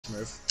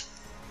Smurf.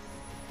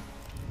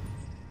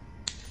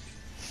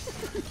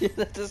 Yeah,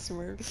 that's a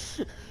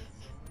Smurf.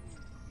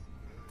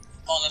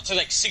 Oh, that's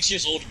like 6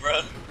 years old,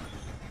 bro.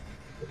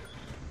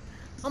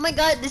 Oh my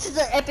god, this is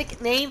an epic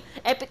name.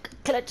 Epic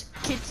Clutch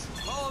Kids.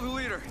 Follow the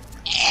leader.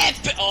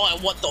 Epic. Oh,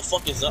 and what the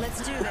fuck is that? Let's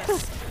do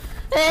this.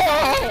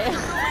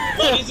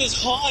 What is this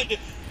HUD?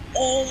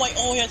 Oh my.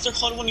 Oh yeah, it's their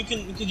HUD when you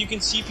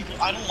can see people.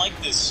 I don't like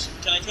this.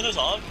 Can I turn this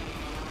off?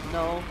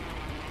 No.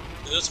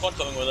 There's a squad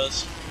coming with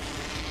us.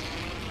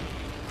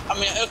 I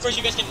mean, at first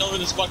you guys can know where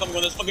the squad coming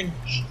with us. Fucking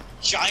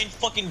giant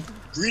fucking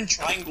green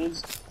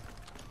triangles.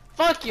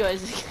 Fuck you,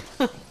 Isaac.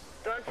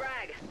 Don't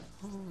brag.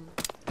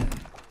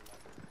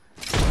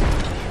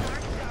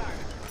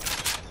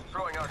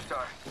 Throwing Arc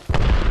Star.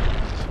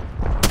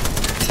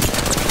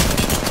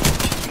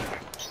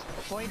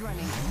 Void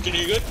running. Can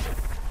you good?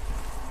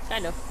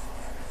 Kind of.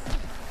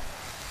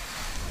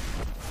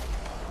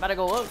 About to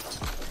go up.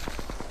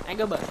 I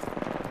go back.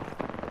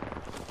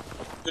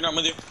 You're not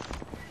with you.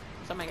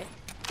 Something like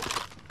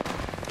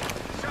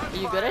Shots Are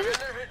you good at fired it?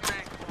 and they're hitting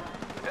me.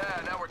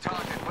 Yeah, now we're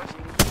talking. What's...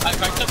 I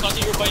cracked up.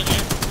 Conti, you're fighting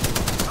here.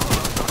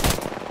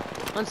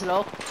 One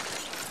slow.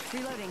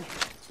 Reloading.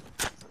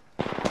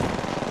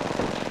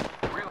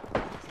 Real...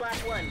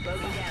 Splash one.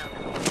 Bogey down.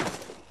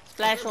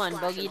 Splash one,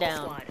 Splash bogey and down.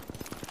 whole squad.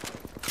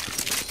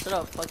 Shut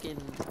up, fucking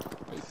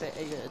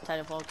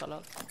Titanfall call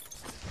out.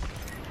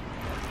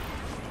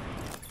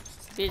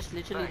 Bitch,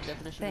 literally Thanks.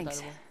 definition Thanks.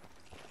 of Titanfall.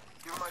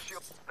 Give him my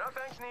shield. No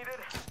thanks needed.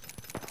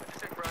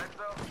 Sick bribes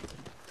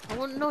though. I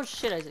want no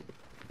shit, Isaac.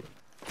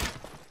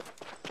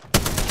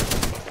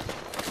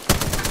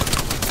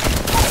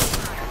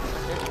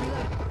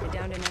 I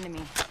downed an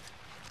enemy.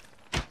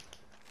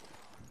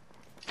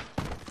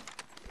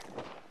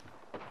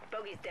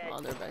 Bogey's dead. Oh,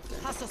 they're back there.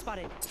 Hostile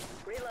spotted.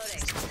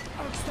 Reloading.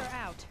 Arc Star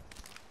out.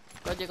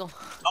 Go, Diego.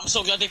 I'm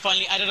so glad they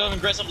finally added an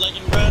aggressive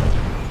legend, bro.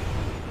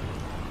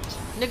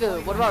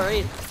 Nigga, what about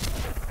Raid?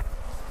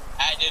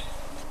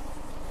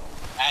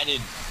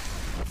 Added.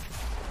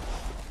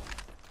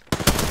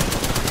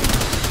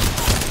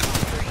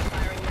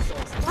 Firing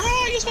missiles. Bro,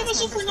 I used my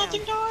missile for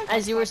nothing, dog.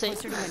 As you were saying.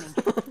 Closer to winning.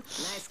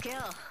 Nice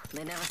kill.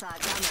 They never saw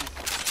it coming.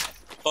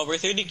 But Ray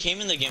 30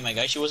 came in the game, my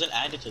guy. She wasn't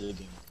added to the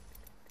game.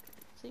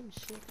 Same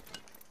shit.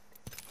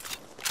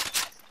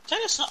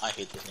 Kinda not. I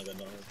hate this nigga,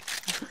 dog.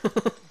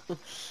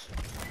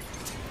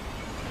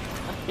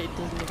 I hate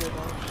this nigga,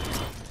 dog.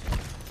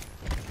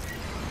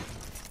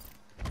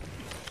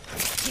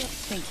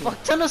 Thank you.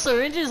 Fuck, ton of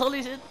syringes,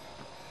 holy shit.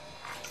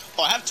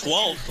 Oh, I have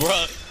 12,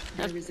 bro.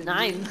 That's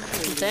 9.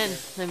 10.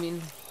 I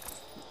mean,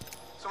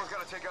 Someone's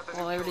gotta take out the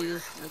oh, new everybody kill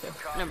is. Okay,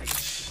 never mind.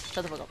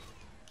 Shut the fuck up.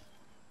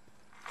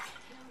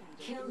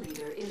 Kill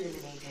leader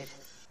eliminated.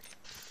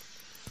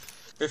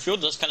 Her fuel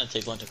does kind of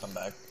take long to come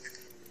back.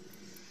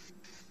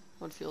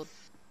 One field.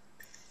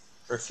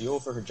 Her fuel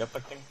for her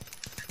jetpack thing.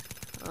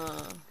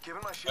 Give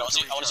him my I shield.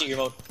 want to see your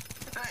vote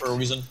Thanks. for a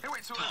reason. Hey,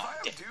 wait, so if I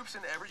have dupes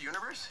in every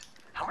universe,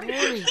 how many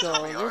There we dupes go.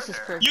 are This is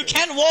there? perfect. You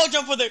can't wall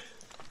jump with it.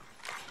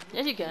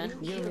 Yes, you can.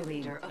 Kill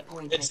leader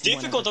appointed. It's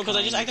difficult though because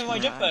I just activated my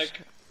jetpack.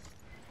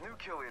 New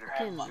kill leader.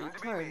 Fucking Soon to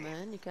be retard, me.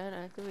 man. You can't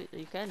activate.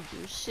 You can't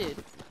do shit.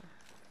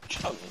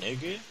 Shut up,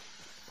 nigga.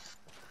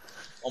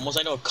 Almost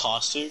I know a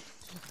costume.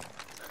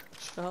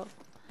 Shut up.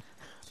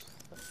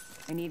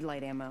 I need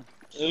light ammo.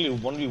 Literally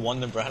 1v1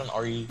 then bro had an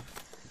RE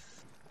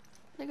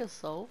Nigga,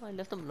 so I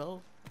left him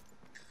low.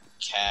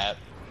 cap.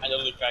 I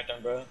literally cracked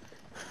him, bro.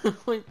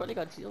 He probably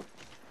got shield.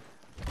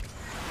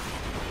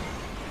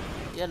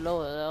 Yeah,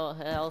 low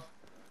health.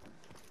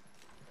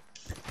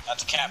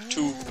 That's cap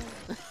 2.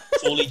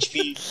 Full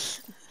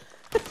HP.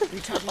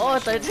 Oh, I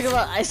thought you were talking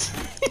about ice.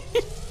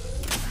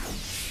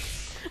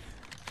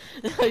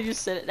 No, you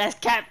said it. That's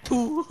cap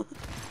 2.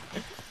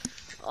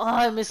 Oh,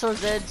 I miss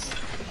those edges.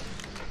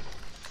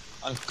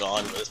 I'm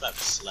gone, bro. This map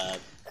slab.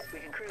 We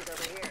can cruise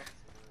over here.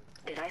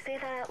 Did I say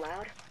that out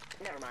loud?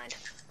 Never mind.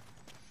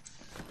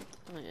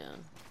 Oh yeah.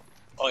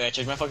 Oh yeah, I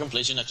checked my fucking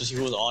PlayStation app to see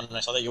who was on, and I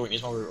saw that you and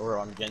Isma were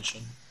on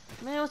Genshin.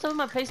 Man, what's up with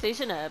my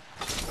PlayStation app?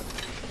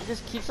 It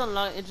just keeps on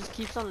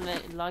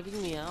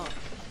logging me out.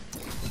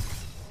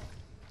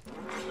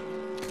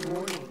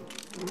 Warning.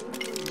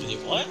 Is it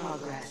what?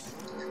 Progress.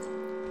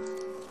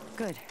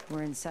 Good.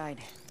 We're inside.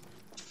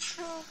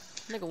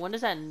 Nigga, when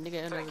does that nigga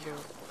end over there?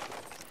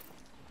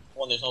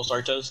 One, there's no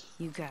start test.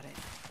 You got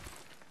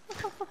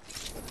it.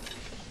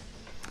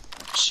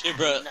 Shit,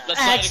 bro. Let's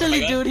try it, Actually,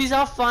 my guy. dude, he's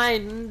all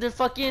fine. There's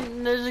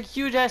a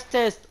huge ass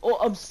test. Oh,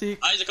 I'm sick.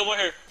 Isaac, come over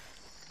here.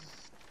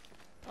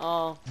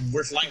 Oh,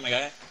 We're flying, my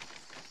guy.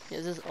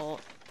 is this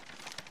ult?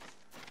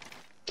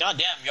 God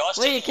damn, yo.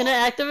 Wait, can I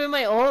activate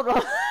my ult?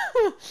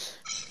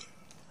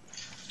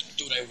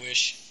 Dude, I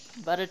wish.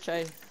 Better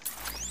try.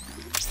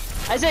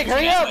 Isaac,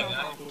 hurry up!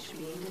 Package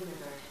being delivered.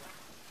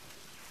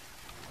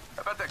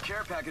 I bet that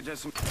care package has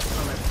some...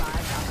 Alert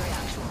 5, Valkyrie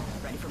actual.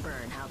 Ready for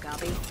burn. How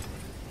copy?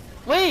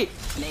 Wait!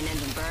 Main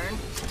engine burn.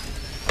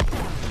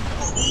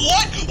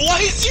 What? Why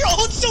is your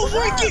ult still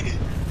working?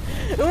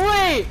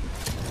 Wait!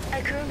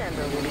 A crew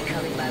member will be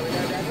coming by with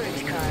our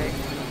beverage card.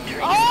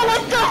 Oh,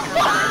 what the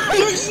fuck?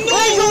 There's no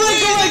Wait, go way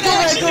back.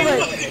 that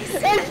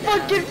It's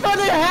fucking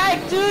fucking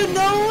hack, dude.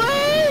 No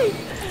way.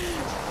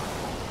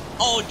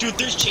 Oh, dude,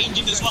 they're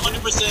changing this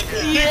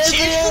 100%. Yes,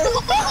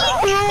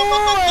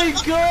 oh my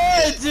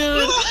god,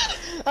 dude.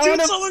 I Dude,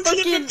 wanna someone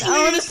fucking, clip it, I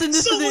wanna please. send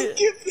this to Someone the.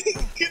 give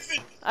it.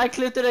 I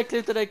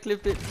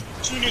clipped it.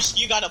 Junior,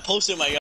 you gotta post it, my guy.